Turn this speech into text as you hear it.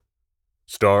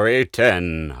Story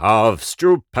 10 of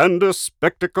Stupendous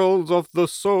Spectacles of the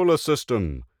Solar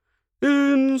System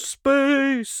in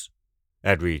Space.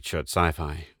 EdReads at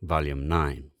Sci-fi,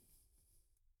 vol.IX.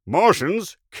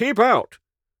 Martians, keep out!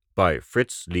 By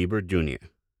Fritz Lieber Jr.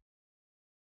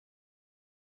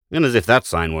 And as if that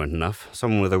sign weren't enough,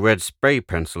 someone with a red spray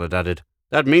pencil had added,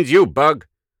 "That means you, bug!"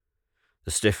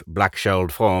 The stiff,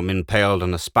 black-shelled form impaled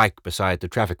on a spike beside the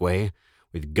traffic-way,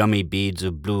 with gummy beads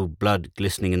of blue blood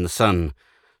glistening in the sun,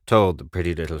 told the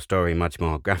pretty little story much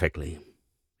more graphically.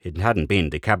 It hadn't been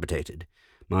decapitated.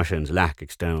 Martians lack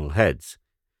external heads.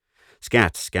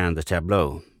 Scat scanned the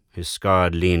tableau, his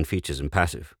scarred, lean features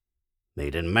impassive. "They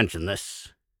didn't mention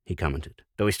this," he commented.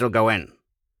 "Do we still go in?"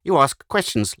 "You ask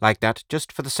questions like that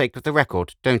just for the sake of the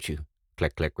record, don't you?"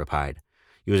 Click Click replied,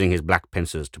 using his black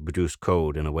pincers to produce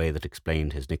code in a way that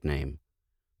explained his nickname.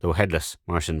 Though headless,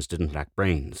 Martians didn't lack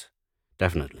brains.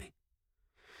 Definitely.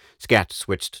 Scat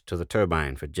switched to the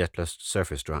turbine for jetless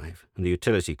surface drive, and the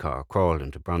utility car crawled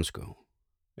into Bronsko.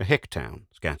 A hick town,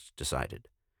 Scat decided.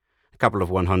 A couple of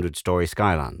 100-story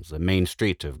skylines, a main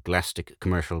street of glasstic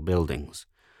commercial buildings,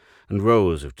 and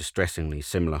rows of distressingly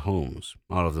similar homes,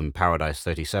 all of them Paradise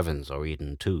 37s or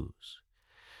Eden 2s.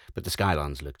 But the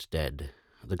skylines looked dead.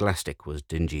 The glasstic was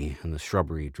dingy, and the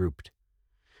shrubbery drooped.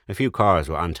 A few cars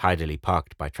were untidily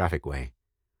parked by traffic-way.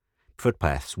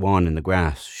 Footpaths worn in the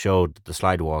grass showed that the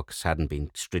slidewalks hadn't been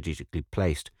strategically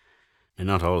placed, and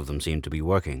not all of them seemed to be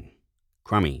working.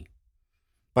 Crummy.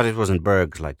 But it was in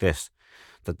burgs like this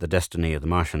that the destiny of the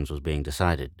Martians was being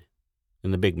decided. In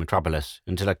the big metropolis,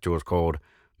 intellectuals called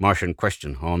Martian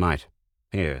question all night.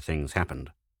 Here things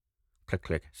happened. Click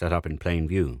Click sat up in plain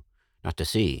view, not to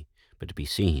see, but to be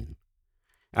seen.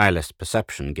 Eyeless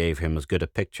perception gave him as good a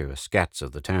picture as Scat's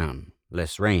of the town,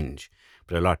 less range,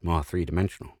 but a lot more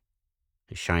three-dimensional.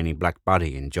 His shiny black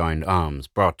body and joined arms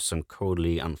brought some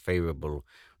coldly unfavorable,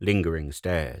 lingering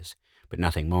stares, but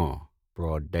nothing more.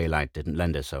 Broad daylight didn't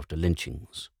lend itself to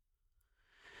lynchings.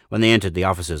 When they entered the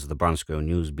offices of the Bronsko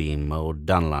Newsbeam, old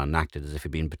Dunlan acted as if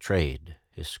he'd been betrayed.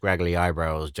 His scraggly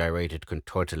eyebrows gyrated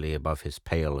contortedly above his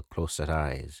pale, close-set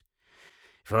eyes.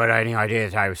 "If I had any idea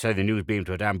that I was selling the Newsbeam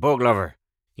to a damn bug lover,"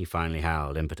 he finally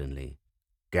howled impotently.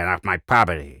 "Get off my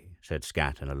property," said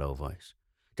Scat in a low voice.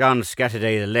 "John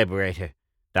Scatterday the Liberator."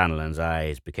 Dunlan's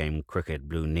eyes became crooked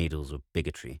blue needles of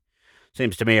bigotry.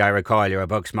 "Seems to me I recall you're a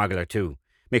bug smuggler too,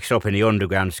 mixed up in the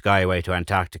underground skyway to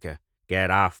Antarctica.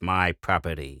 Get off my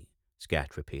property,"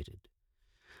 Scat repeated.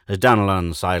 As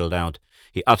Dunlan sidled out,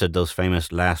 he uttered those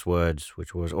famous last words,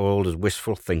 which were as old as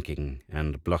wishful thinking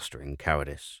and blustering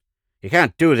cowardice. "You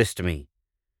can't do this to me."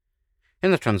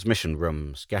 In the transmission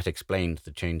room, Scat explained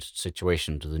the changed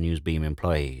situation to the Newsbeam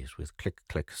employees, with Click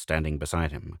Click standing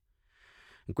beside him.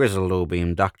 A grizzled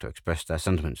low-beam doctor expressed their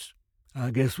sentiments. "I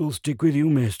guess we'll stick with you,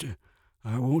 mister.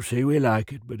 I won't say we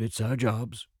like it, but it's our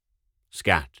jobs."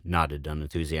 Scat nodded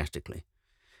unenthusiastically.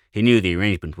 He knew the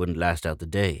arrangement wouldn't last out the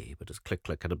day, but as Click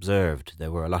Click had observed,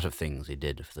 there were a lot of things he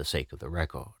did for the sake of the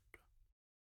record.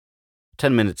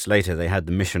 10 minutes later, they had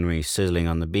the missionary sizzling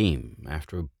on the beam,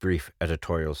 after a brief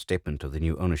editorial statement of the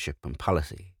new ownership and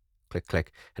policy. Click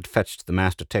Click had fetched the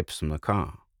master tapes from the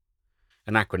car.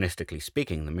 Anachronistically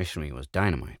speaking, the missionary was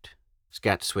dynamite.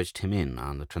 Scat switched him in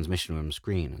on the transmission room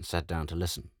screen and sat down to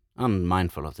listen,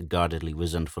 unmindful of the guardedly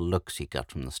resentful looks he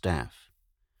got from the staff.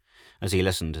 As he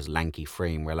listened, his lanky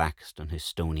frame relaxed and his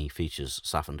stony features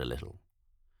softened a little.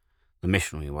 The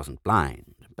missionary wasn't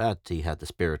blind, but he had the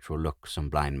spiritual look some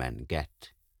blind men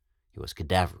get. He was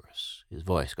cadaverous. His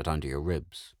voice got under your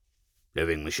ribs.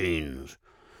 "Living machines.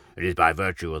 It is by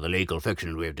virtue of the legal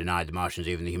fiction we have denied the Martians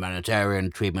even the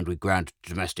humanitarian treatment we grant to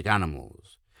domestic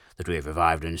animals, that we have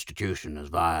revived an institution as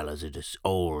vile as it is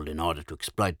old in order to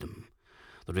exploit them,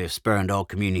 that we have spurned all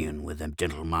communion with their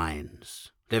gentle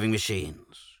minds. Living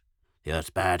machines. The Earth's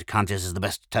bad conscience is the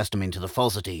best testament to the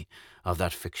falsity of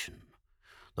that fiction,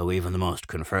 though even the most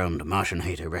confirmed Martian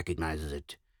hater recognizes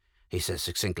it. He says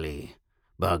succinctly,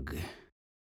 'Bug.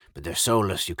 But they're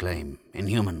soulless, you claim,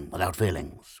 inhuman, without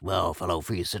feelings. Well, fellow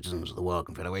free citizens of the World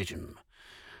Confederation,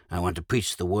 I want to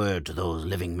preach the word to those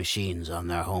living machines on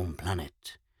their home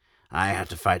planet. I had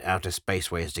to fight outer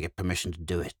spaceways to get permission to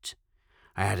do it.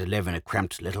 I had to live in a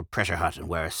cramped little pressure hut and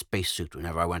wear a spacesuit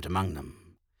whenever I went among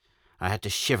them. I had to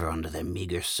shiver under their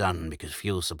meager sun because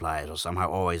fuel supplies were somehow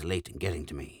always late in getting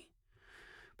to me.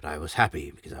 But I was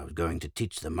happy because I was going to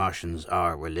teach the Martians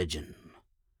our religion.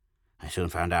 I soon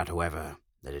found out, however,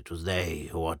 that it was they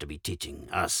who ought to be teaching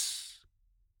us."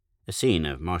 A scene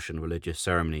of Martian religious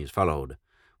ceremonies followed,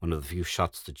 one of the few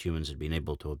shots that humans had been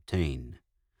able to obtain.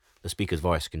 The speaker's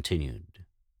voice continued.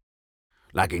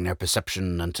 "Lacking their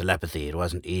perception and telepathy, it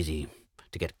wasn't easy.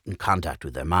 to get in contact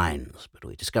with their minds, but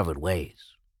we discovered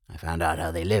ways. I found out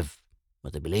how they live,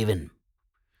 what they believe in.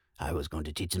 I was going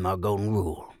to teach them our golden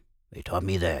rule. They taught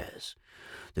me theirs.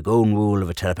 The golden rule of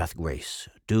a telepathic race.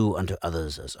 Do unto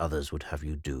others as others would have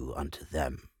you do unto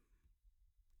them.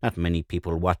 Not many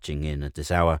people watching in at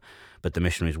this hour, but the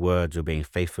missionary's words were being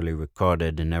faithfully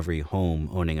recorded in every home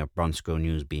owning a Bronsko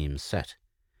news beam set.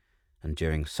 And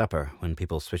during supper, when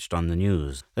people switched on the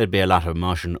news, there'd be a lot of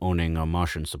Martian-owning or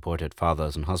Martian-supported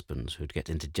fathers and husbands who'd get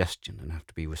indigestion and have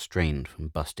to be restrained from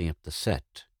busting up the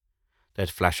set.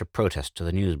 They'd flash a protest to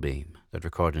the news beam. They'd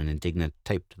record an indignant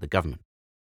tape to the government.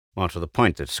 More to the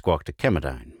point, they'd squawk to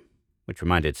Chemodine, which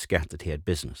reminded Scat that he had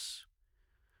business.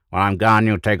 "While I'm gone,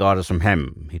 you take orders from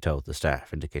him," he told the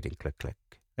staff, indicating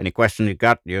Click-Click. "Any questions you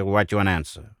got, he'll write you an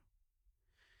answer."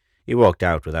 He walked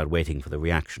out without waiting for the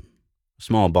reaction. A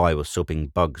small boy was soaping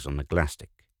bugs on the glass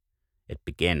stick. "It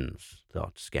begins,"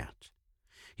 thought Scat.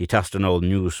 He tossed an old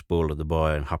news spool at the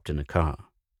boy and hopped in a car.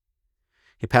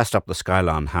 He passed up the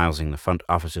skylon housing the front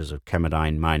offices of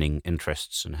Chemodine Mining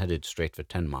Interests and headed straight for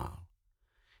 10 Mile.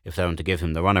 If they were to give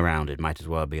him the runaround, it might as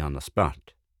well be on the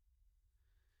spot.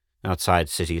 Outside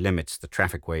city limits, the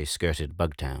trafficway skirted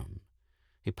Bugtown.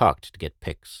 He parked to get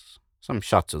pics. Some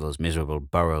shots of those miserable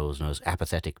burrows and those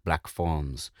apathetic black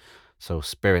forms, so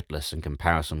spiritless in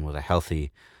comparison with a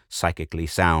healthy, psychically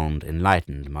sound,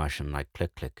 enlightened Martian like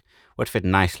Click-Click, would fit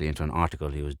nicely into an article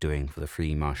he was doing for the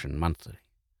Free Martian Monthly.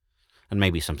 And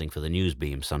maybe something for the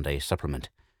Newsbeam Sunday supplement,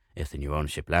 if the new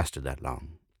ownership lasted that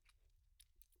long.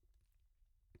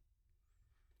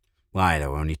 Why, there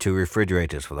were only 2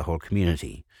 refrigerators for the whole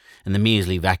community, and the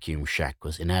measly vacuum shack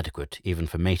was inadequate even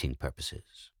for mating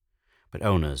purposes. But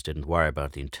owners didn't worry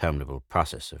about the interminable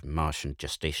process of Martian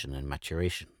gestation and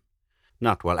maturation.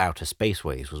 Not while Outer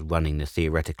Spaceways was running the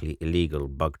theoretically illegal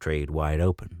bug trade wide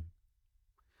open.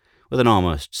 With an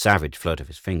almost savage flirt of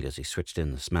his fingers, he switched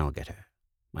in the smell getter.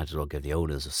 Might as well give the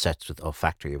owners of sets with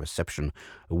olfactory reception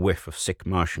a whiff of sick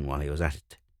Martian while he was at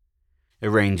it. A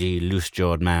rangy,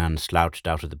 loose-jawed man slouched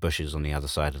out of the bushes on the other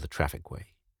side of the trafficway.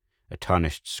 A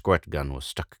tarnished squirt gun was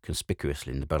stuck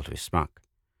conspicuously in the belt of his smock.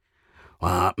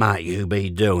 "What might you be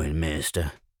doing,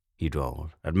 mister?" he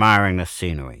drawled. "Admiring the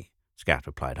scenery," Scat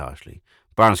replied harshly.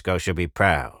 "Bronsko should be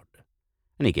proud."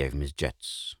 And he gave him his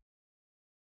jets.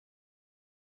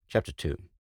 Chapter 2.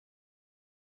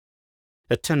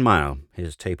 At 10 Mile,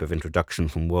 his tape of introduction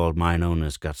from world mine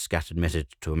owners got Scat admitted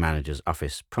to a manager's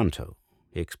office pronto.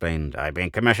 He explained, "I've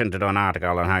been commissioned to do an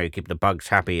article on how you keep the bugs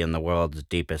happy in the world's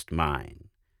deepest mine."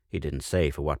 He didn't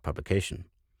say for what publication.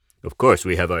 "Of course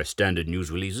we have our standard news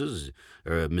releases,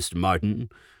 Mr. Martin,"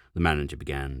 the manager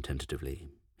began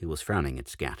tentatively. He was frowning at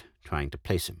Scat, trying to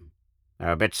place him.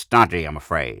 "They're a bit stodgy, I'm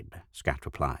afraid," Scat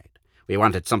replied. "We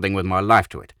wanted something with more life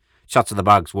to it. Shots of the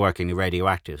bugs working the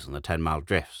radioactives on the 10 Mile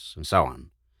drifts, and so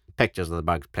on. Pictures of the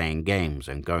bugs playing games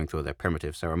and going through their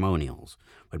primitive ceremonials,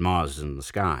 with Mars in the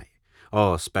sky.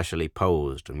 All specially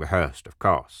posed and rehearsed, of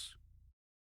course."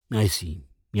 "I see.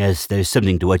 Yes, there's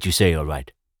something to what you say, all right."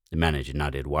 The manager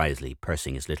nodded wisely,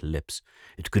 pursing his little lips.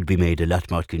 "It could be made a lot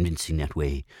more convincing that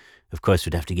way. Of course,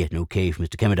 we'd have to get an okay from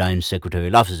Mr. Chemodine's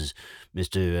secretarial offices.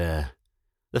 Mr.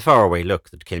 The faraway look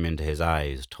that came into his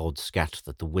eyes told Scat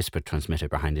that the whisper transmitter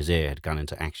behind his ear had gone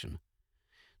into action.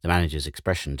 The manager's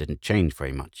expression didn't change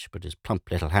very much, but his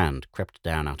plump little hand crept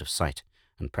down out of sight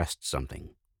and pressed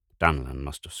something. Donlan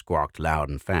must have squawked loud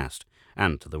and fast,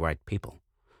 and to the right people,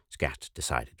 Scat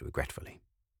decided regretfully.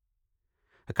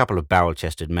 A couple of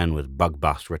barrel-chested men with Bug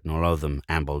Boss written all over them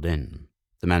ambled in.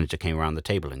 The manager came around the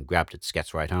table and grabbed at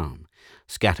Scat's right arm.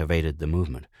 Scat evaded the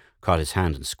movement, caught his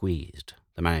hand and squeezed.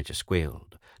 The manager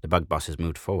squealed. The Bug Bosses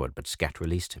moved forward, but Scat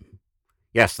released him.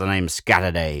 "Yes, the name's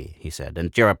Scataday," he said,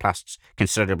 "and Duraplast's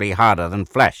considerably harder than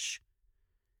flesh."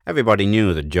 Everybody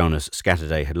knew that Jonas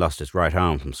Scataday had lost his right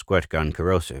arm from squirt gun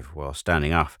corrosive while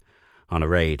standing off on a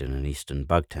raid in an eastern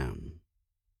bugtown.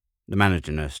 The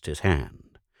manager nursed his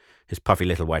hand. His puffy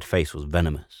little white face was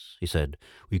venomous. He said,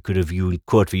 "We could have you in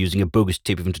court for using a bogus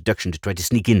tape of introduction to try to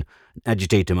sneak in and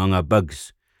agitate among our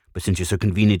bugs. But since you so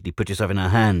conveniently put yourself in our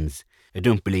hands, I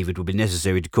don't believe it will be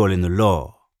necessary to call in the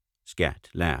law." Scat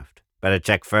laughed. "Better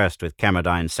check first with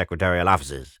Chemodine's secretarial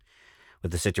offices.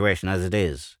 With the situation as it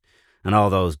is, and all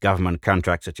those government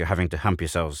contracts that you're having to hump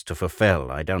yourselves to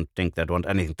fulfill, I don't think they'd want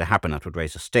anything to happen that would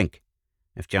raise a stink.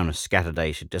 If Jonas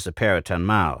Scataday should disappear at 10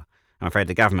 Mile, I'm afraid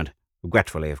the government,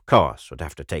 regretfully of course, would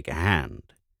have to take a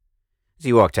hand." As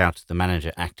he walked out, the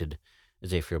manager acted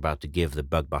as if he were about to give the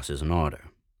Bug Bosses an order.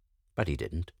 But he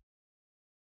didn't.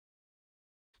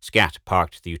 Scat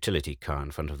parked the utility car in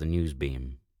front of the news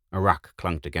beam. A rock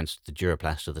clunked against the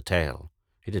duraplast of the tail.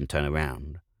 He didn't turn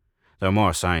around. There were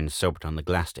more signs soaped on the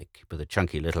glassstick, but the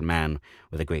chunky little man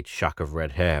with a great shock of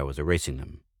red hair was erasing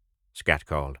them. Scat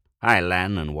called, "Hi,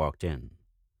 Len," and walked in.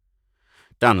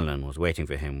 Donnellan was waiting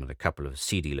for him with a couple of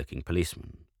seedy-looking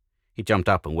policemen. He jumped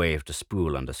up and waved a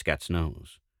spool under Scat's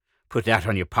nose. "Put that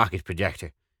on your pocket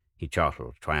projector," he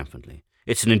chortled triumphantly.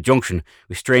 "It's an injunction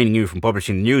restraining you from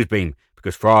publishing the newsbeam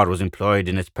because fraud was employed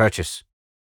in its purchase."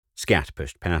 Scat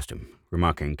pushed past him,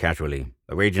 remarking casually,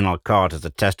 "The regional court has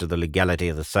attested the legality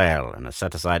of the sale and has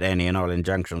set aside any and all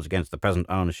injunctions against the present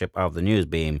ownership of the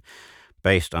newsbeam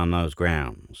based on those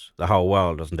grounds. The whole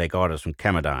world doesn't take orders from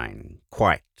Chemadine.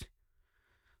 Quite."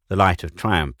 The light of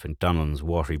triumph in Donnellan's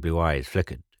watery blue eyes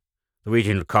flickered. "The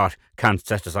regional court can't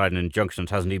set aside an injunction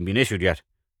that hasn't even been issued yet,"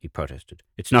 he protested.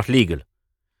 "It's not legal."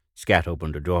 Scat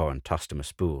opened a drawer and tossed him a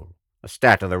spool. "A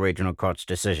stat of the regional court's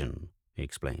decision," he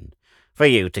explained. "For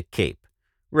you to keep.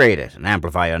 Read it and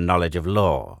amplify your knowledge of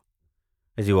law."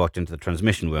 As he walked into the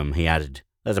transmission room, he added,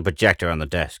 "There's a projector on the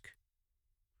desk."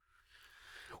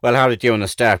 "Well, how did you and the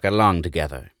staff get along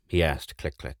together?" he asked,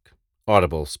 click-click.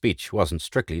 Audible speech wasn't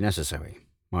strictly necessary,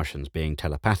 Martians being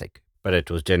telepathic, but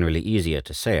it was generally easier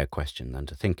to say a question than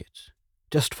to think it.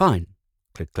 "Just fine,"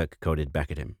 click-click coded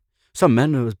back at him. "Some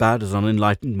men are as bad as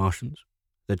unenlightened Martians.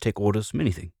 They'd take orders from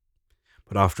anything.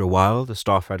 But after a while, the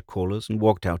staff had callers and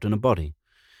walked out in a body.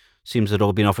 Seems they'd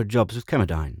all been offered jobs with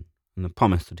Chemadine, and the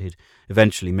promise that he'd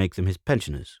eventually make them his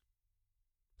pensioners.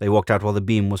 They walked out while the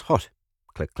beam was hot,"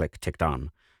 click-click ticked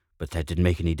on. "But that didn't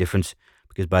make any difference,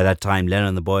 because by that time Len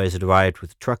and the boys had arrived with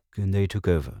the truck and they took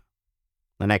over."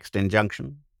 "The next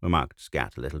injunction," remarked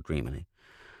Scat a little dreamily,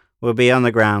 "will be on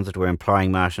the grounds that we're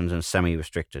employing Martians in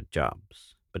semi-restricted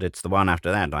jobs. But it's the one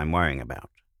after that I'm worrying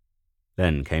about."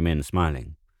 Len came in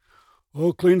smiling.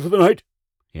 "All clean for the night,"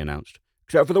 he announced,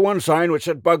 "except for the one sign which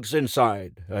said bugs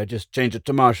inside. I just changed it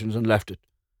to Martians and left it."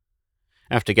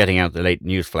 After getting out the late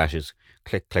news flashes,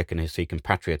 Click-Click and his three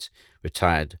compatriots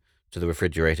retired to the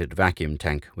refrigerated vacuum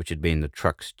tank which had been the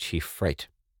truck's chief freight.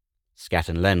 Scat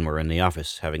and Len were in the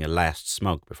office having a last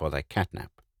smoke before their catnap.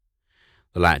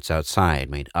 The lights outside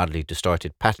made oddly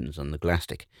distorted patterns on the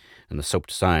glassstick, and the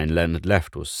soaped sign Len had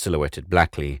left was silhouetted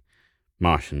blackly,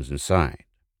 "Martians inside."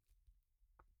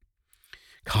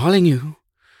 Calling you,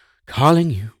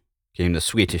 came the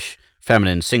sweetish,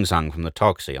 feminine sing-song from the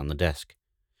Torxie on the desk.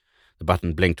 The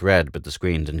button blinked red, but the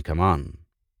screen didn't come on.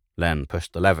 Len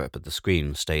pushed the lever, but the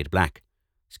screen stayed black.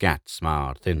 Scat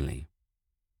smiled thinly.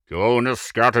 "Jonas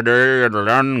Scatterday and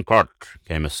Len Cut,"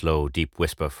 came a slow, deep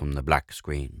whisper from the black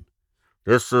screen.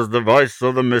 "This is the voice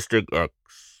of the Mystic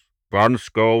X.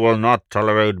 Bronsko will not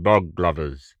tolerate bug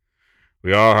lovers.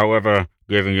 We are, however,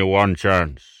 giving you one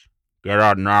chance. Get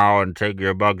out now and take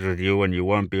your bugs with you and you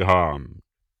won't be harmed."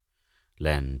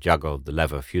 Len juggled the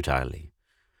lever futilely.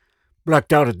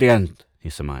 "Blacked out at the end,"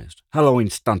 he surmised. "Halloween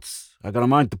stunts. I got a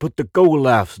mind to put the ghoul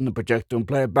laughs in the projector and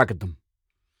play it back at them."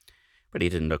 But he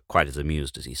didn't look quite as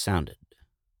amused as he sounded.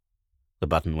 The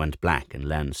button went black and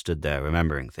Len stood there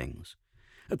remembering things.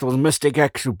 "It was Mystic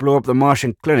X who blew up the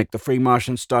Martian clinic the Free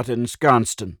Martians started in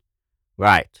Scanston."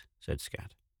 "Right," said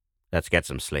Scat. "Let's get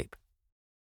some sleep."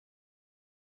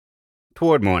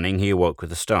 Toward morning, he awoke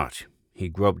with a start. He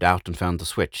groped out and found the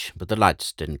switch, but the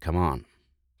lights didn't come on.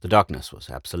 The darkness was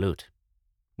absolute.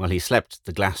 While he slept,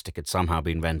 the glassstick had somehow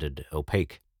been rendered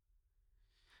opaque.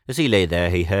 As he lay there,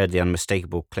 he heard the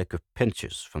unmistakable click of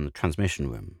pinchers from the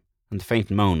transmission room and the faint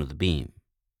moan of the beam.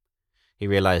 He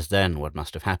realized then what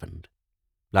must have happened.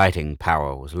 Lighting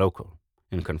power was local,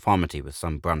 in conformity with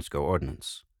some Bronsko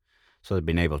ordinance, so they'd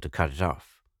been able to cut it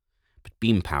off. But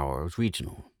beam power was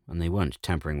regional, and they weren't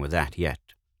tampering with that yet.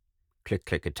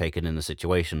 Click-Click had taken in the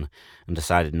situation and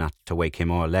decided not to wake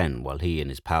him or Len while he and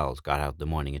his pals got out the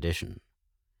morning edition.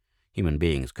 Human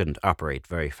beings couldn't operate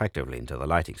very effectively until the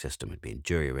lighting system had been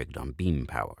jury-rigged on beam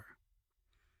power.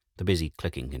 The busy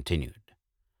clicking continued.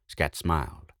 Scat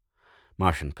smiled.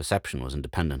 Martian perception was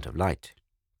independent of light.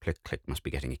 Click-Click must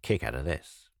be getting a kick out of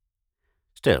this.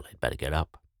 Still, he'd better get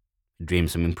up. He'd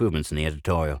dreamed some improvements in the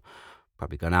editorial.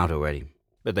 Probably gone out already,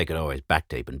 but they could always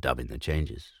backtape and dub in the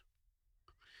changes.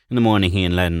 In the morning, he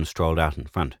and Len strolled out in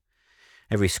front.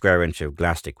 Every square inch of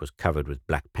glassstick was covered with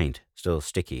black paint, still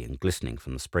sticky and glistening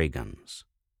from the spray guns.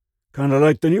 "Kinda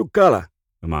like the new color,"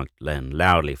 remarked Len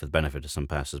loudly for the benefit of some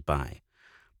passers-by.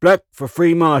 "Black for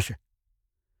Free Martian."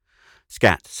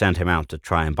 Scat sent him out to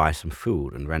try and buy some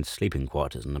food and rent sleeping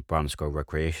quarters in the Bronsko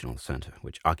Recreational Center,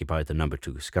 which occupied the number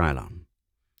 2 Skylon.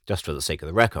 Just for the sake of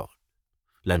the record,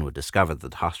 Len would discover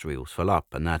that the hostelry was full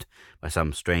up and that, by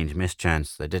some strange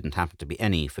mischance, there didn't happen to be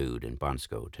any food in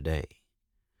Bronsko today.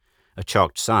 A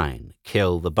chalked sign,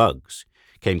 "Kill the Bugs,"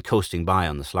 came coasting by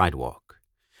on the slidewalk.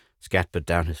 Scat put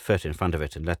down his foot in front of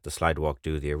it and let the slidewalk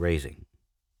do the erasing.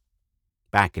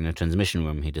 Back in the transmission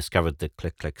room, he discovered the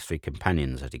Click-Click's 3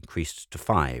 companions had increased to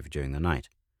 5 during the night.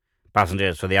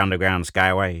 "Passengers for the underground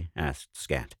skyway?" asked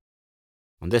Scat.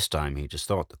 And this time he just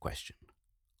thought the question.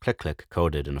 Click-Click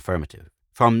coded an affirmative.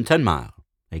 "From 10 Mile.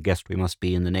 I guessed we must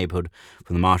be in the neighborhood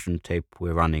from the Martian tape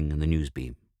we're running in the news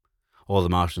beam. All the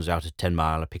Martians out at 10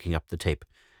 Mile are picking up the tape.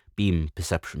 Beam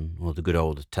perception, or the good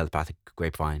old telepathic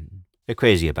grapevine. They're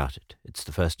crazy about it. It's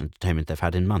the first entertainment they've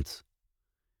had in months."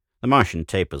 The Martian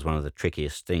tape was one of the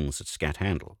trickiest things that Scat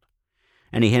handled.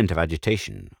 Any hint of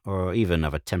agitation, or even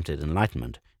of attempted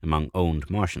enlightenment, among owned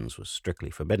Martians was strictly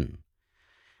forbidden.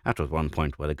 That was one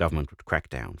point where the government would crack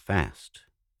down fast.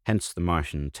 Hence the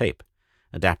Martian tape,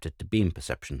 adapted to beam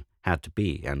perception, had to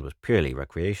be and was purely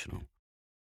recreational,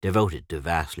 devoted to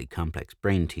vastly complex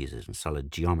brain teasers and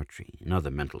solid geometry and other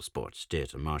mental sports dear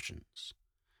to Martians.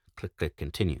 Click-Click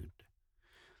continued.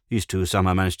 "These two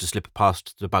somehow managed to slip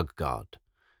past the bug guard.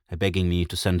 They're begging me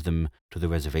to send them to the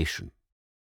reservation."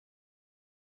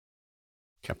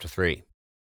 Chapter 3.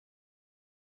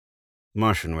 The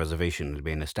Martian reservation had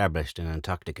been established in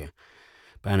Antarctica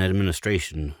by an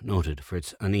administration noted for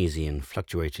its uneasy and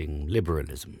fluctuating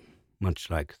liberalism, much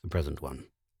like the present one.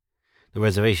 The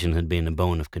reservation had been a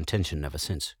bone of contention ever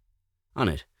since. On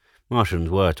it, Martians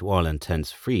were to all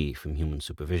intents free from human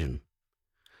supervision.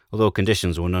 Although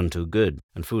conditions were none too good,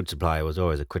 and food supply was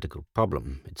always a critical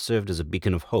problem, it served as a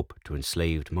beacon of hope to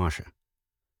enslaved Martia.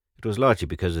 It was largely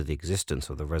because of the existence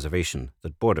of the reservation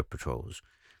that border patrols,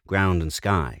 ground and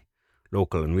sky,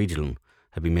 local and regional,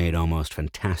 had been made almost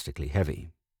fantastically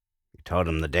heavy. "You told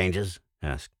them the dangers?"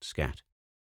 asked Scat.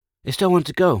 "They still want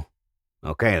to go."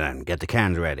 "Okay then, get the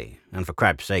cans ready, and for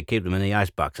crap's sake keep them in the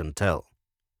icebox until."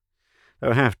 There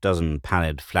were half-dozen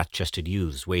pallid, flat-chested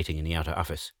youths waiting in the outer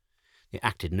office. They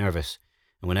acted nervous,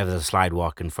 and whenever the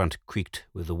slidewalk in front creaked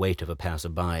with the weight of a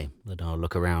passer-by, they'd all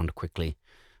look around quickly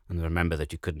and remember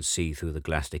that you couldn't see through the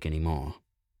glassstick any more.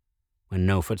 When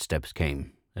no footsteps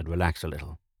came, they'd relax a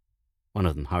little. One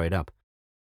of them hurried up.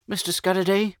 "Mr.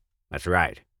 Scuddaday?" "That's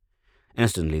right."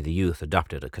 Instantly the youth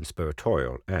adopted a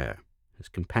conspiratorial air. His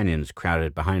companions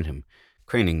crowded behind him,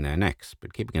 craning their necks,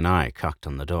 but keeping an eye cocked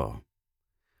on the door.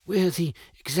 "We're the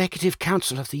Executive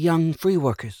Council of the Young Free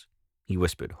Workers," he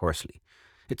whispered hoarsely.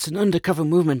 "It's an undercover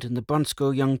movement in the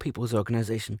Bronsko Young People's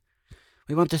Organization.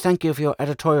 We want to thank you for your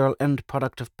editorial end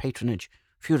product of patronage,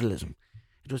 feudalism.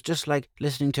 It was just like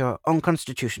listening to our own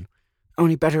constitution,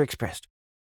 only better expressed."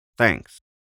 "Thanks."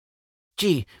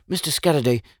 "Gee, Mr.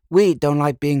 Scuddaday, we don't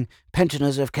like being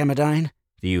pensioners of Chemadine,"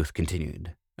 the youth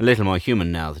continued, a little more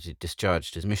human now that he'd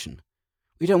discharged his mission.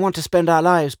 "We don't want to spend our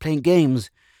lives playing games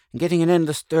and getting an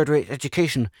endless third-rate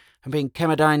education and being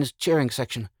Chemadine's cheering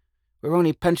section. We're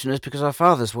only pensioners because our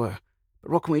fathers were.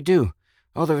 But what can we do?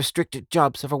 All the restricted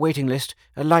jobs have a waiting list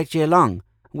a light year long,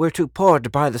 and we're too poor to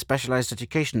buy the specialized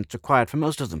education that's required for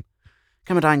most of them.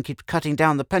 Chemadine keeps cutting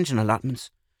down the pension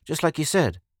allotments, just like you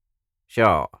said."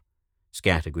 "Sure,"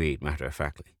 Scat agreed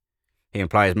matter-of-factly. "He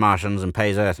employs Martians and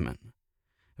pays Earthmen.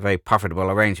 A very profitable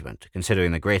arrangement,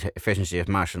 considering the greater efficiency of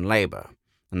Martian labor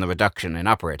and the reduction in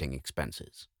operating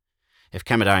expenses. If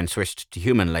Chemadine switched to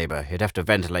human labor, he'd have to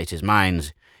ventilate his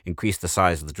mines, increase the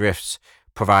size of the drifts,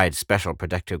 provide special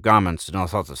protective garments and all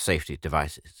sorts of safety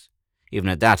devices. Even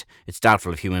at that, it's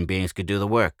doubtful if human beings could do the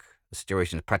work. The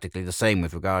situation is practically the same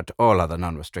with regard to all other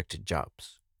non-restricted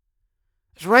jobs."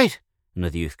 "That's right,"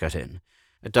 another youth cut in,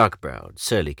 a dark-browed,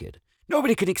 surly kid.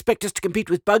 "Nobody can expect us to compete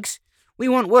with bugs. We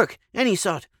want work, any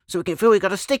sort, so we can feel we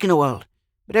got a stake in the world.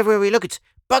 But everywhere we look, it's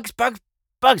bugs, bugs,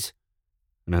 bugs."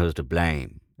 "And who's to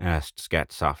blame?" asked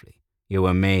Scat softly. "You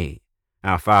and me.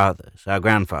 Our fathers, our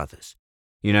grandfathers.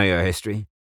 You know your history.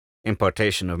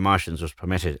 Importation of Martians was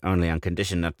permitted only on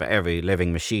condition that for every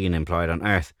living machine employed on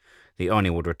Earth, the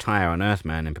owner would retire an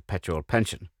Earthman in perpetual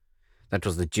pension. That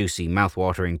was the juicy,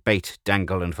 mouth-watering bait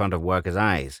dangled in front of workers'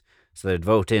 eyes, so they'd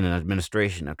vote in an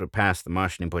administration that would pass the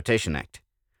Martian Importation Act.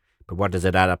 But what does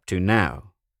it add up to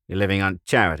now? You're living on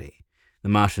charity. The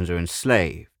Martians are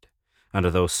enslaved.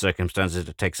 Under those circumstances,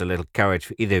 it takes a little courage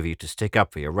for either of you to stick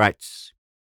up for your rights."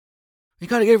 "We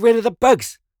gotta get rid of the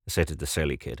bugs," asserted the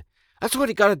surly kid. "That's what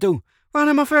we gotta do. Run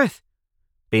them off Earth."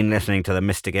 "Been listening to the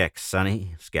Mystic X,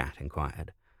 Sonny?" Scat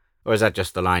inquired. "Or is that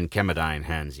just the line Chemadine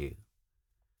hands you?"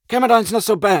 "Chemadine's not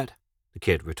so bad," the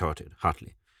kid retorted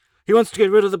hotly. "He wants to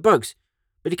get rid of the bugs,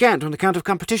 but he can't on account of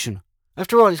competition.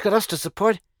 After all, he's got us to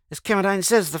support. As Chemadine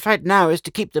says, the fight now is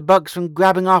to keep the bugs from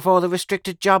grabbing off all the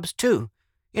restricted jobs too.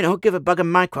 You know, give a bug a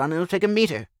micron and it'll take a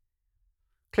meter."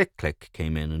 Click-Click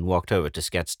came in and walked over to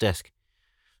Scat's desk.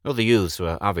 Other youths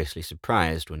were obviously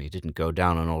surprised when he didn't go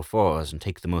down on all fours and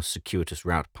take the most circuitous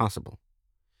route possible.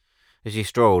 As he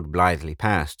strolled blithely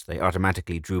past, they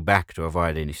automatically drew back to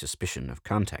avoid any suspicion of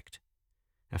contact.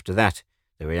 After that,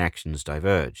 their reactions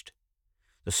diverged.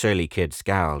 The surly kid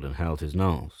scowled and held his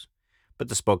nose, but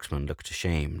the spokesman looked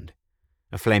ashamed.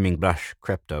 A flaming blush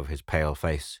crept over his pale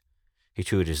face. He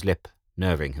chewed his lip,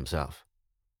 nerving himself.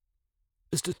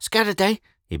 "Mr. Scatterday,"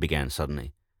 he began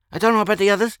suddenly. "I don't know about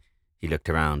the others." He looked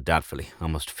around doubtfully,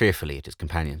 almost fearfully at his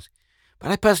companions.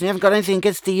 "But I personally haven't got anything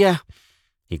against the,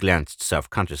 He glanced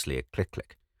self-consciously at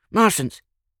Click-Click. "Martians."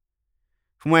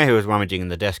 From where he was rummaging in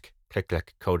the desk,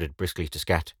 Click-Click coded briskly to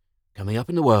Scat. "Coming up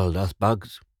in the world, us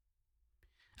bugs."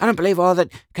 "I don't believe all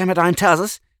that Camadine tells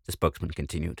us," the spokesman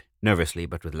continued, nervously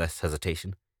but with less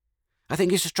hesitation. "I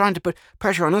think he's just trying to put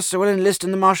pressure on us so we'll enlist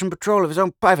in the Martian patrol of his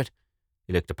own private."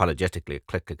 He looked apologetically at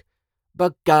Click-Click.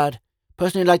 "Bug guard.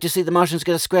 Personally like to see the Martians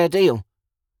get a square deal."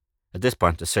 At this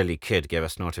point, the surly kid gave a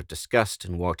snort of disgust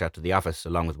and walked out to the office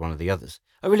along with one of the others.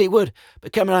 "I really would,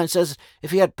 but Camadine says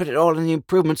if he had put it all in the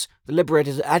improvements the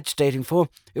Liberators are agitating for,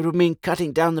 it would mean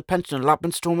cutting down the pension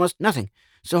allotments to almost nothing,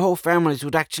 so whole families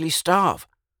would actually starve."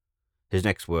 His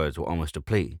next words were almost a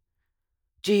plea.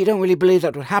 "Gee, you don't really believe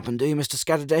that would happen, do you, Mr.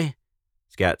 Scatterday?"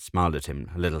 Scat smiled at him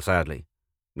a little sadly.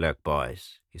 "Look,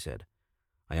 boys," he said,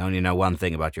 "I only know one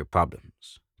thing about your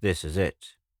problems. This is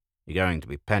it. You're going to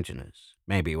be pensioners,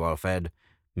 maybe well-fed,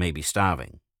 maybe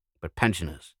starving, but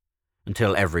pensioners,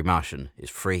 until every Martian is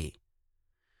free."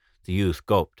 The youth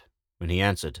gulped. When he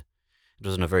answered, it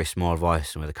was in a very small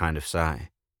voice and with a kind of sigh.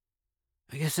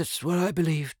 "I guess that's what I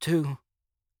believe, too,"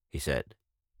 he said.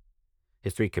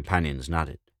 His three companions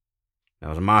nodded. "There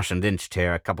was a Martian lynched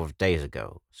here a couple of days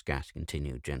ago," Scat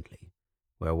continued gently.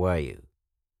 "Where were you?"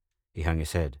 He hung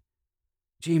his head.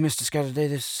 "Gee, Mr. Scatterday,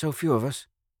 there's so few of us."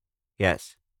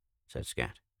 "Yes," said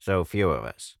Scat, "so few of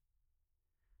us."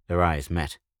 Their eyes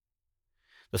met.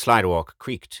 The slidewalk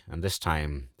creaked, and this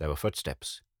time there were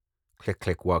footsteps.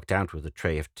 Click-Click walked out with a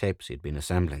tray of tapes he'd been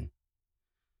assembling.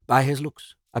 "By his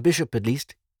looks, a bishop at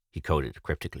least," he coded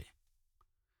cryptically.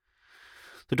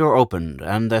 The door opened,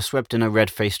 and there swept in a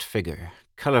red-faced figure,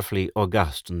 colourfully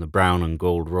august in the brown and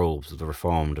gold robes of the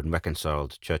Reformed and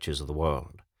Reconciled churches of the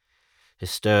world. His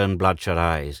stern, bloodshot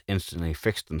eyes instantly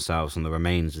fixed themselves on the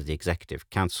remains of the Executive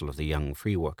Council of the Young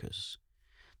Free Workers.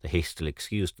 They hastily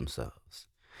excused themselves.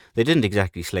 They didn't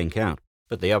exactly slink out,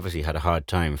 but they obviously had a hard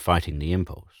time fighting the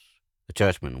impulse. The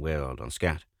churchman wailed on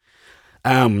Scat.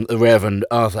 "I'm the Reverend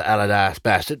Arthur Allardyce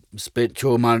Bassett,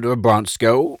 spiritual monitor of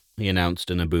Bronsko," he announced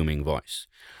in a booming voice.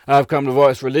 "I've come to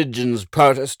voice religion's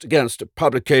protest against a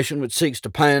publication which seeks to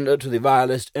pander to the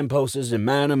vilest impulses in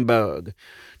man and bug,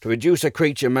 to reduce a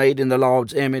creature made in the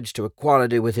Lord's image to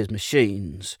equality with his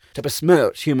machines, to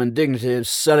besmirch human dignity and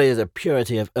sully the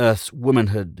purity of Earth's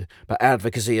womanhood by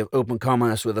advocacy of open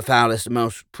commerce with the foulest and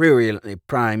most purulently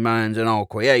prying minds in all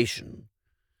creation."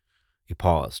 He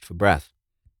paused for breath.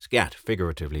 Scat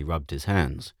figuratively rubbed his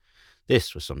hands.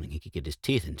 This was something he could get his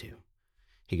teeth into.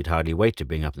 He could hardly wait to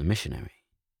bring up the missionary.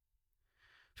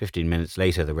 15 minutes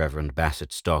later, the Reverend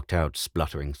Bassett stalked out,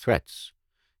 spluttering threats.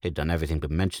 He'd done everything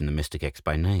but mention the Mystic X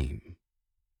by name.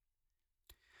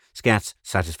 Scat's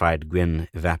satisfied grin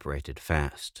evaporated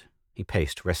fast. He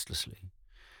paced restlessly.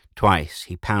 Twice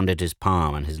he pounded his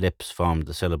palm, and his lips formed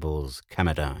the syllables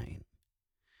Camadine.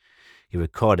 He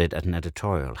recorded at an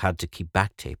editorial, had to keep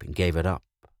backtaping, gave it up.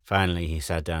 Finally, he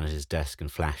sat down at his desk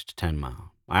and flashed 10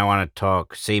 Mile. "I want to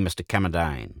talk. See Mr.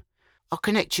 Camadine." "I'll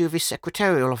connect you with his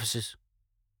secretarial offices."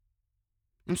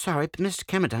 "I'm sorry, but Mr.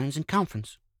 Camadine's in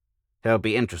conference." "He'll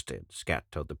be interested," Scat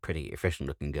told the pretty,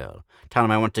 efficient-looking girl. "Tell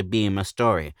him I want to beam a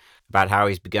story about how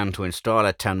he's begun to install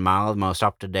at 10 Mile the most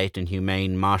up-to-date and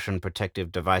humane Martian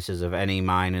protective devices of any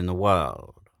mine in the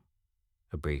world."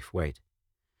 A brief wait.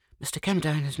 "Mr.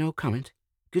 Camadine has no comment.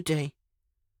 Good day."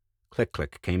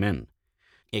 Click-Click came in.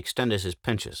 He extended his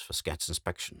pinchers for Scat's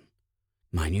inspection.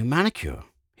 "My new manicure,"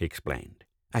 he explained.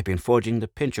 "I've been forging the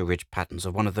pincher-ridge patterns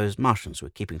of one of those Martians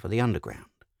we're keeping for the underground.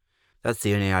 That's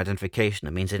the only identification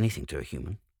that means anything to a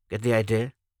human. Get the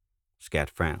idea?" Scat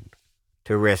frowned.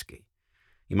 "Too risky.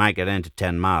 You might get into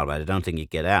 10 Mile, but I don't think you'd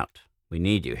get out. We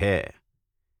need you here."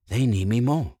 "They need me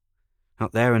more.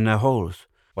 Out there in their holes,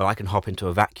 while I can hop into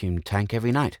a vacuum tank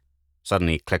every night."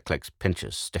 Suddenly, Click-Click's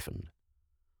pinchers stiffened.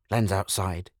 "Len's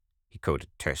outside," he coded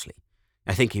tersely.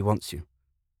 "I think he wants you.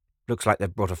 Looks like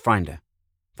they've brought a finder."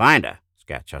 "Finder?"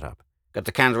 Scat shut up. "Got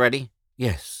the cans ready?"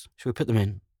 "Yes. Shall we put them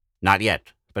in?" "Not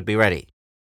yet, but be ready."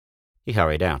 He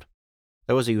hurried out.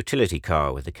 There was a utility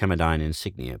car with the Camadine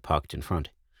insignia parked in front.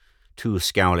 2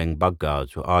 scowling bug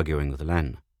guards were arguing with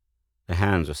Len. Their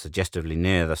hands were suggestively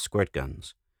near the squirt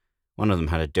guns. One of them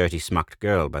had a dirty, smocked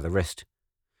girl by the wrist.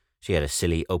 She had a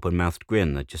silly, open-mouthed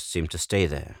grin that just seemed to stay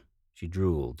there. She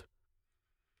drooled.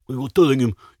 "We were telling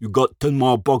him you got 10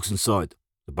 more bugs inside,"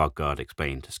 the bug guard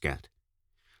explained to Scat.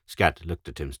 Scat looked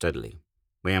at him steadily.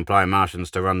 "We employ Martians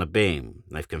to run the beam.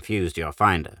 They've confused your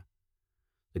finder."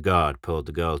 The guard pulled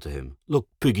the girl to him. "Look,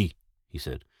 Piggy," he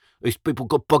said. "These people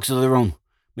got bugs of their own.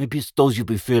 Maybe it's those you've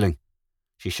been feeling."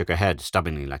 She shook her head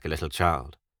stubbornly like a little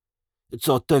child. "It's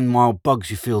our 10 mile bugs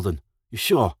you feel then. You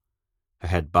sure?" Her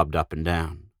head bobbed up and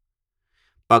down.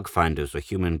 Bug finders were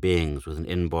human beings with an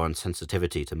inborn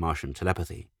sensitivity to Martian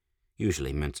telepathy,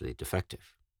 usually mentally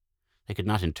defective. They could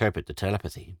not interpret the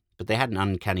telepathy, but they had an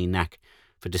uncanny knack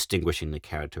for distinguishing the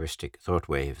characteristic thought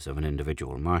waves of an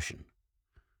individual Martian.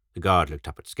 The guard looked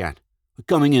up at Scat. "We're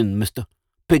coming in, mister.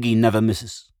 Piggy never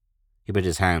misses." He put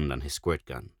his hand on his squirt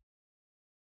gun.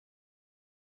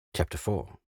 Chapter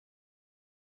 4.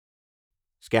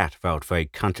 Scat felt very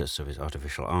conscious of his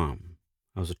artificial arm.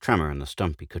 There was a tremor in the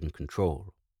stump he couldn't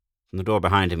control. From the door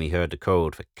behind him he heard the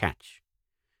code for catch.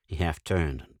 He half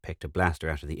turned and picked a blaster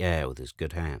out of the air with his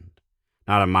good hand.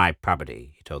 "Not on my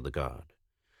property," he told the guard.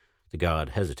 The guard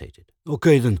hesitated.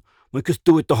 "Okay then, make us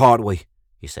do it the hard way,"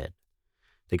 he said.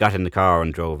 They got in the car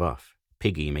and drove off,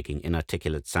 Piggy making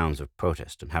inarticulate sounds of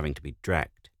protest and having to be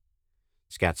dragged.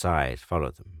 Scat's eyes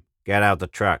followed them. "Get out the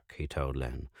truck," he told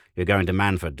Len. "You're going to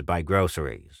Manford to buy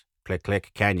groceries. Click,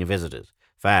 click, can you visitors?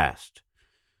 Fast."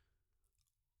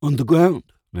 "On the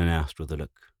ground?" Len asked with a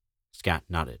look. Scat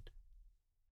nodded.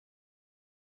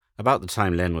 About the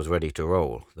time Len was ready to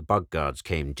roll, the bug guards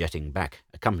came jetting back,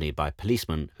 accompanied by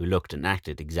policemen who looked and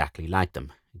acted exactly like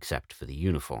them, except for the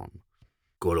uniform.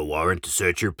 "Got a warrant to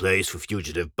search your place for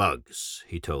fugitive bugs,"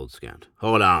 he told Scat.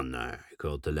 "Hold on there," he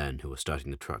called to Len, who was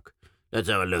starting the truck. "Let's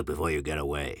have a look before you get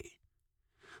away."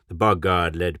 The bug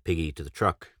guard led Piggy to the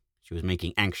truck. She was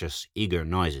making anxious, eager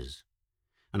noises.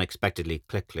 Unexpectedly,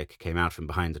 click-click came out from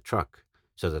behind the truck,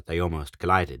 so that they almost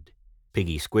collided.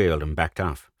 Piggy squealed and backed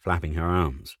off, flapping her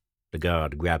arms. The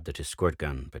guard grabbed at his squirt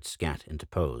gun, but Scat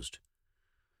interposed.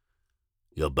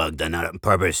 "Your bug done that on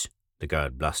purpose," the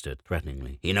guard blustered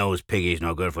threateningly. "He knows Piggy's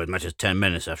no good for as much as 10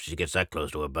 minutes after she gets that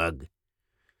close to a bug."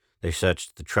 They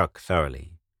searched the truck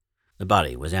thoroughly. The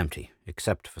body was empty,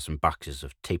 except for some boxes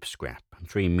of tape scrap and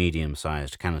 3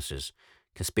 medium-sized canisters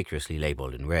conspicuously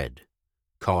labeled in red.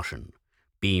 Caution,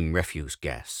 beam refuse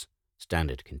gas,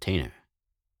 standard container.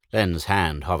 Len's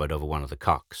hand hovered over one of the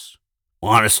cocks.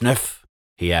 "Want a sniff?"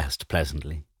 he asked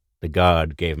pleasantly. The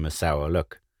guard gave him a sour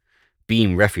look.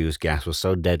 Beam refuse gas was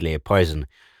so deadly a poison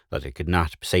that it could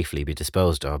not safely be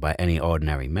disposed of by any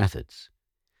ordinary methods.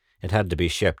 It had to be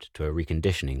shipped to a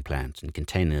reconditioning plant in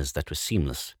containers that were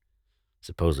seamless,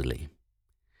 supposedly.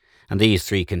 And these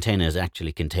 3 containers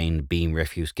actually contained beam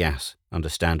refuse gas under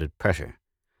standard pressure.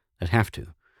 They'd have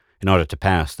to, in order to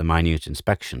pass the minute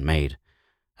inspection made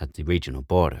at the regional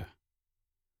border.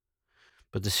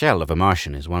 But the shell of a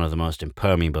Martian is one of the most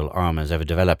impermeable armors ever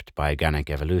developed by organic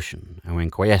evolution, and when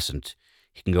quiescent,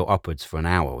 he can go upwards for an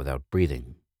hour without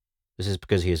breathing. This is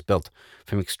because he is built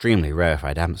from extremely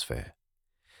rarefied atmosphere.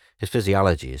 His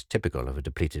physiology is typical of a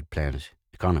depleted planet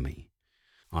economy.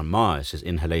 On Mars, his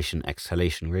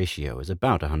inhalation-exhalation ratio is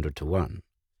about 100 to 1.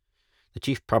 The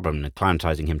chief problem in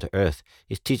acclimatizing him to Earth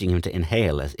is teaching him to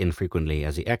inhale as infrequently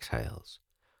as he exhales.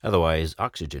 Otherwise,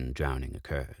 oxygen drowning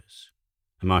occurs.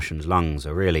 A Martian's lungs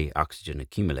are really oxygen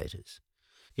accumulators.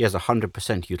 He has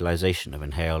 100% utilization of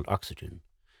inhaled oxygen,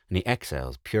 and he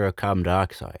exhales pure carbon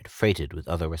dioxide freighted with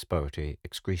other respiratory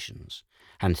excretions,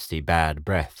 hence the bad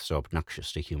breath so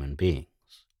obnoxious to human beings.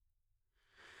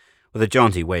 With a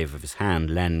jaunty wave of his hand,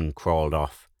 Len crawled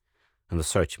off, and the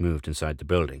search moved inside the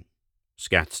building.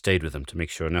 Scat stayed with him to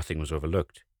make sure nothing was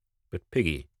overlooked, but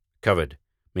Piggy, covered,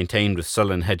 maintained with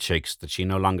sullen headshakes that she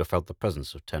no longer felt the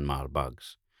presence of 10-mile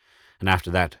bugs. And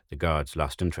after that, the guards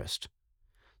lost interest.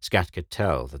 Scat could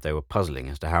tell that they were puzzling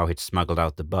as to how he'd smuggled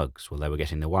out the bugs while they were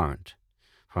getting the warrant,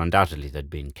 for undoubtedly there'd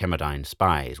been Chemodyne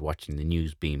spies watching the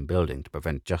news beam building to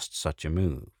prevent just such a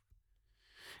move.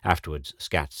 Afterwards,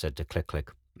 Scat said to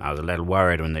Click-Click, "I was a little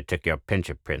worried when they took your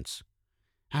pincher prints."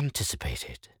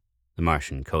 "Anticipated," the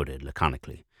Martian coded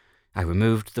laconically. "I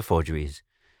removed the forgeries,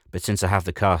 but since I have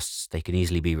the casts, they can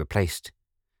easily be replaced.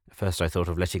 At first I thought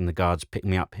of letting the guards pick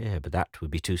me up here, but that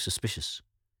would be too suspicious."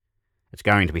 "It's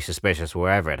going to be suspicious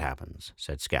wherever it happens,"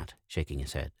 said Scat, shaking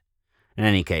his head. "In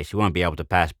any case, you won't be able to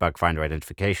pass bug finder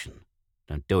identification.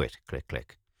 Don't do it,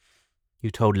 Click-Click."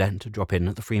 "You told Len to drop in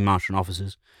at the Free Martian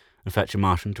offices and fetch a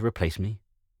Martian to replace me?"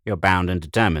 "You're bound and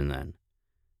determined, then?"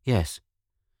 "Yes."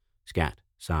 Scat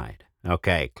sighed.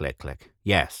 "Okay, Click-Click.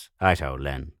 Yes, I told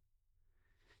Len."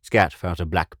 Scat felt a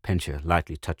black pincher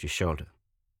lightly touch his shoulder.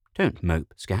 Don't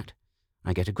mope, Scat.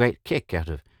 I get a great kick out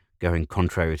of going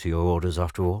contrary to your orders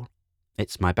after all.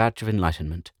 It's my badge of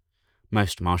enlightenment.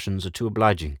 Most Martians are too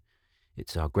obliging.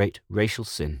 It's our great racial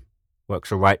sin.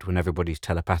 Works all right when everybody's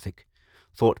telepathic.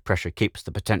 Thought pressure keeps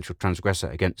the potential transgressor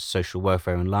against social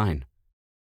welfare in line.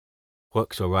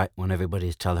 Works all right when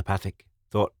everybody's telepathic.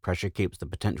 Thought pressure keeps the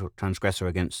potential transgressor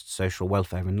against social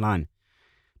welfare in line.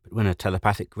 But when a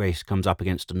telepathic race comes up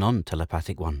against a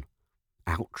non-telepathic one,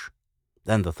 ouch,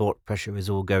 then the thought pressure is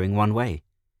all going one way.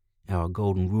 Our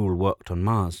golden rule worked on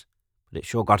Mars, but it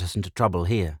sure got us into trouble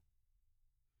here.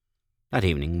 That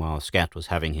evening, while Scat was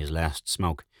having his last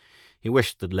smoke, he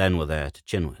wished that Len were there to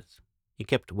chin with. He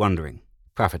kept wondering,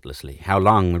 profitlessly, how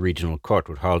long the regional court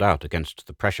would hold out against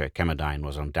the pressure Chemadine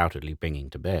was undoubtedly bringing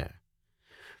to bear.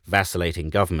 Vacillating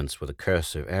governments were the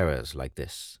curse of eras like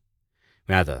this,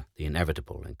 rather the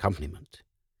inevitable accompaniment.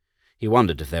 He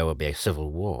wondered if there would be a civil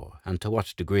war, and to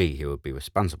what degree he would be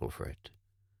responsible for it.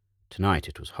 Tonight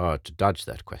it was hard to dodge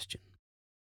that question.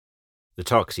 The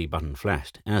Toxie button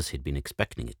flashed, as he'd been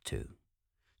expecting it to.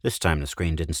 This time the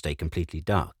screen didn't stay completely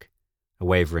dark. A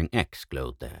wavering X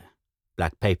glowed there,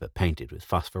 black paper painted with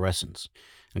phosphorescence,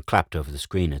 and clapped over the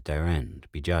screen at their end,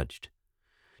 bejudged.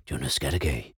 "Jonas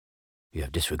Scattergay, you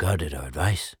have disregarded our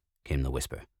advice," came the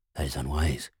whisper. "That is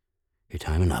unwise. Your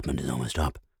time allotment is almost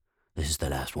up. This is the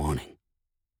last warning."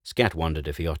 Scat wondered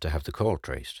if he ought to have the call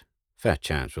traced. Fair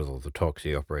chance with all the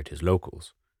Toxie operators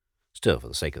locals. Still, for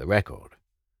the sake of the record.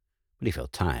 But he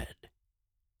felt tired.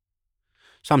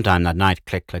 Sometime that night,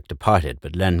 Click-Click departed,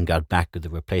 but Len got back with the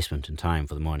replacement in time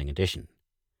for the morning edition.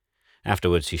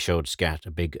 Afterwards, he showed Scat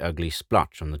a big, ugly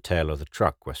splotch on the tail of the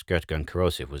truck where Skirt Gun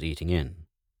Corrosive was eating in.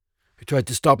 "He tried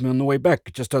to stop me on the way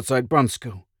back, just outside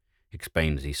Bronsko," he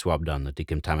explained as he swabbed on the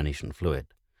decontamination fluid.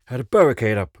 "Had a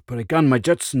barricade up, but I gunned my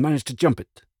jets and managed to jump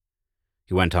it."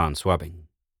 He went on swabbing.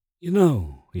 "You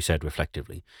know," he said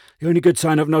reflectively, "the only good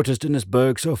sign I've noticed in this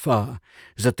burg so far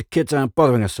is that the kids aren't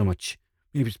bothering us so much.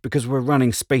 Maybe it's because we're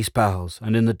running Space Pals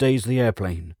and in the days of the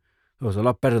airplane. It was a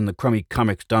lot better than the crummy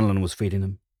comics Donlan was feeding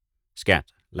them." Scat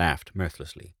laughed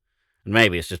mirthlessly. "And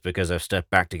maybe it's just because I've stepped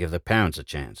back to give the parents a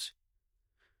chance."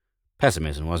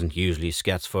 Pessimism wasn't usually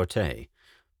Scat's forte,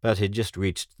 but he'd just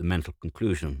reached the mental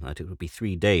conclusion that it would be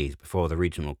 3 days before the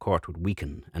regional court would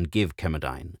weaken and give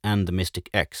Chemadine and the Mystic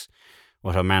X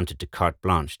what amounted to carte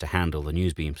blanche to handle the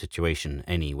Newsbeam situation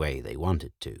any way they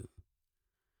wanted to.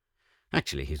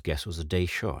 Actually, his guess was a day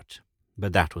short,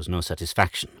 but that was no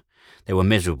satisfaction. They were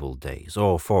miserable days,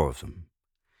 all 4 of them.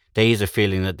 Days of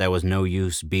feeling that there was no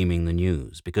use beaming the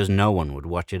news, because no one would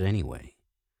watch it anyway.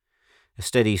 A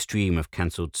steady stream of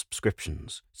cancelled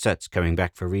subscriptions, sets coming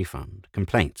back for refund,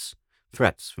 complaints,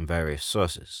 threats from various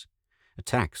sources,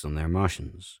 attacks on their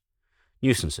Martians,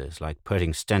 nuisances like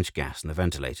putting stench gas in the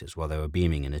ventilators while they were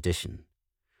beaming in addition.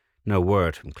 No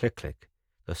word from Click-Click,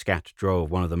 though Scat drove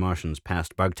one of the Martians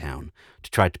past Bugtown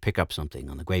to try to pick up something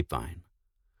on the grapevine.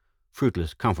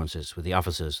 Fruitless conferences with the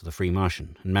officers of the Free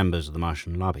Martian and members of the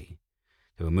Martian lobby.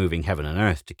 They were moving heaven and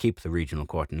earth to keep the regional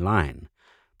court in line,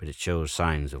 but it showed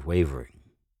signs of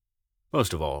wavering.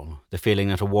 Most of all, the feeling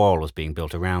that a wall was being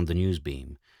built around the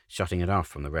Newsbeam, shutting it off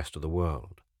from the rest of the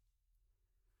world.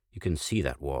 You couldn't see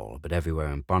that wall, but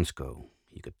everywhere in Bronsko,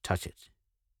 you could touch it.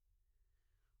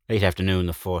 Late afternoon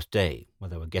the 4th day, while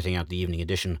they were getting out the evening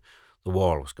edition, the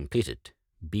wall was completed.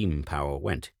 Beam power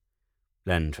went.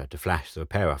 Len tried to flash the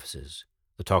repair offices.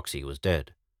 The Toxie was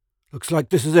dead. "Looks like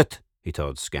this is it," he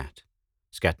told Scat.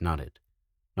 Scat nodded.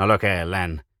 "Now look here,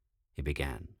 Len," he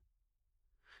began.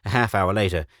 A half-hour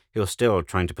later, he was still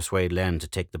trying to persuade Len to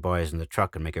take the boys in the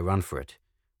truck and make a run for it,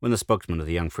 when the spokesman of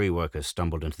the Young Free Workers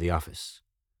stumbled into the office.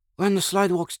 "We're on the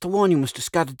slidewalks to warn you, Mr.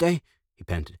 Scatterday," he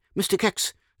panted. "Mystic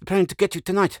X, they're planning to get you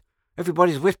tonight.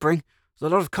 Everybody's whispering.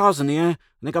 There's a lot of cars in the air, and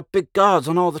they got big guards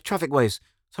on all the traffic ways.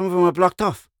 Some of them are blocked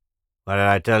off." "What did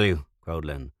I tell you?" crowed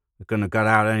Len. "We couldn't have got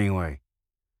out anyway."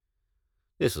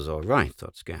 This was all right,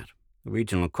 thought Scat. The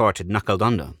regional court had knuckled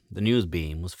under. The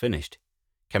Newsbeam was finished.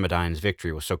 Chemadine's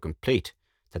victory was so complete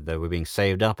that they were being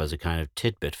saved up as a kind of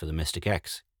tidbit for the Mystic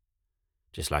X.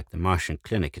 Just like the Martian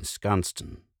clinic in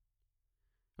Sconston.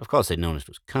 Of course they'd known it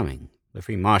was coming. The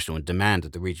Free Martian would demand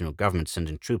that the regional government send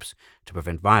in troops to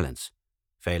prevent violence.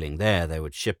 Failing there, they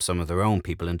would ship some of their own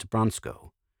people into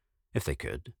Bronsko. If they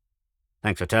could.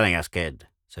 "Thanks for telling us, kid,"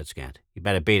 said Scat. "You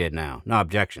better beat it now. No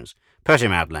objections. Push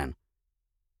him out, Len."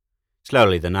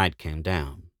 Slowly the night came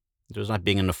down. It was like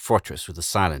being in a fortress with the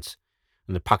silence,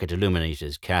 and the pocket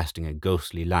illuminators casting a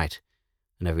ghostly light,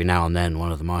 and every now and then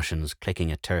one of the Martians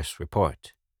clicking a terse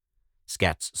report.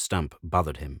 Scat's stump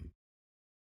bothered him.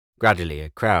 Gradually a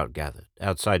crowd gathered,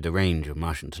 outside the range of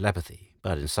Martian telepathy,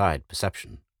 but inside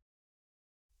perception.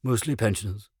 Mostly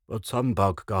pensioners, but some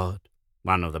bug guard,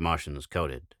 one of the Martians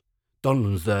coded.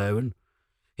 Donlan's there, and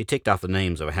he ticked off the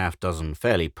names of a half-dozen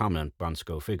fairly prominent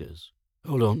Bronsko figures.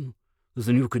 Hold on, there's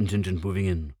a new contingent moving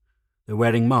in. They're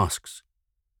wearing masks.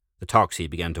 The Toxie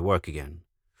began to work again.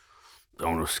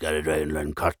 Don't Scatterday and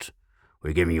Len cut.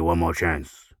 We're giving you one more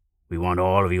chance. We want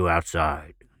all of you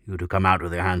outside. You to come out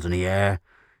with your hands in the air,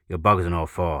 your buggers on all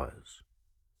fours.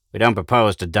 We don't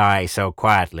propose to die so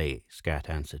quietly, Scat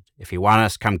answered. If you want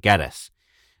us, come get us.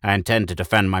 I intend to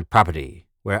defend my property.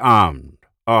 We're armed,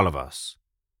 all of us.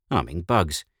 Arming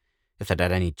bugs. If they'd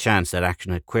had any chance, that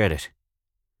action had queered it.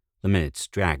 The minutes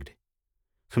dragged.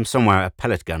 From somewhere, a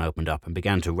pellet gun opened up and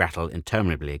began to rattle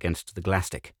interminably against the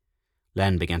glastic.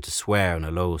 Len began to swear in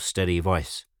a low, steady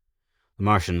voice. The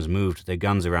Martians moved their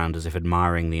guns around as if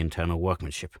admiring the internal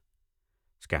workmanship.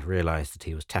 Scat realized that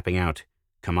he was tapping out,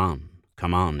 come on,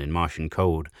 in Martian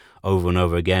code, over and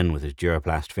over again with his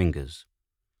duroplast fingers.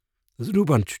 There's a new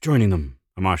bunch joining them,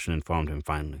 a Martian informed him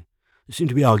finally. They seem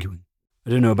to be arguing. I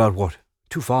don't know about what.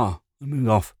 Too far. They're moving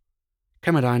off.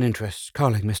 Camadine interests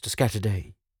calling Mr.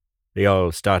 Scatterday. They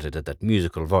all started at that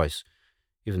musical voice,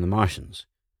 even the Martians.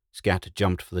 Scat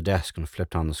jumped for the desk and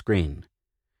flipped on the screen.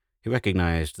 He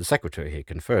recognized the secretary he had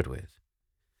conferred with.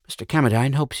 Mr.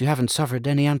 Camadine hopes you haven't suffered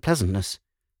any unpleasantness,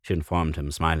 she informed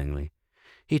him smilingly.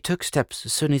 He took steps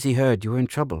as soon as he heard you were in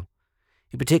trouble.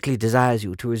 He particularly desires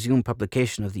you to resume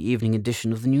publication of the evening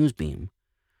edition of the Newsbeam.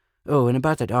 Oh, and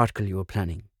about that article you were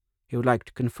planning. He would like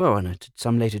to confer on it at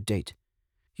some later date.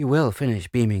 You will finish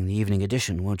beaming the evening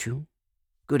edition, won't you?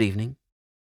 Good evening.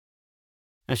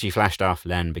 As she flashed off,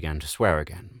 Len began to swear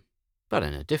again, but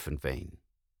in a different vein.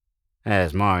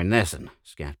 There's more in this,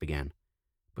 Scat began.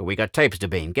 But we got tapes to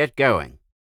beam. Get going.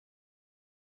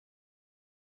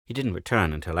 He didn't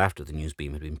return until after the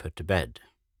Newsbeam had been put to bed.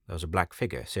 There was a black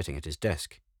figure sitting at his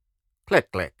desk.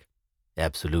 Click, click.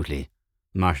 Absolutely.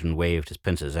 The Martian waved his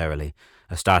pincers airily,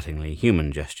 a startlingly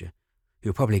human gesture.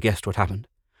 You probably guessed what happened,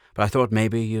 but I thought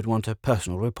maybe you'd want a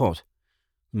personal report.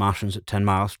 The Martians at 10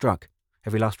 Mile struck,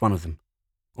 every last one of them.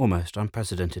 Almost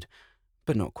unprecedented,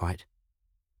 but not quite.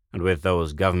 And with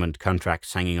those government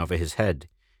contracts hanging over his head,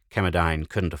 Camadine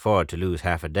couldn't afford to lose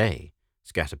half a day,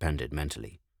 Scat appended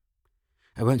mentally.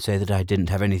 I won't say that I didn't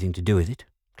have anything to do with it,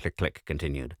 Click Click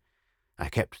continued. I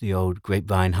kept the old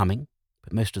grapevine humming,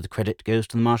 but most of the credit goes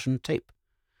to the Martian tape.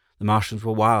 The Martians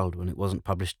were wild when it wasn't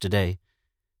published today,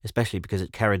 especially because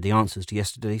it carried the answers to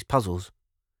yesterday's puzzles.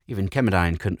 Even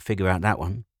Camadine couldn't figure out that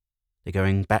one. They're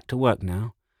going back to work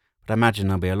now, but I imagine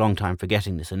they'll be a long time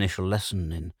forgetting this initial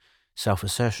lesson in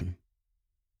self-assertion.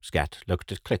 Scat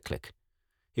looked at Click Click.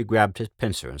 He grabbed his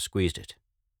pincer and squeezed it.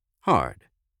 Hard.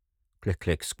 Click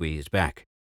Click squeezed back.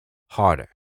 Harder.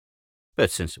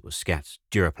 But since it was Scat's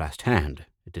duroplast hand,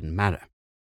 it didn't matter.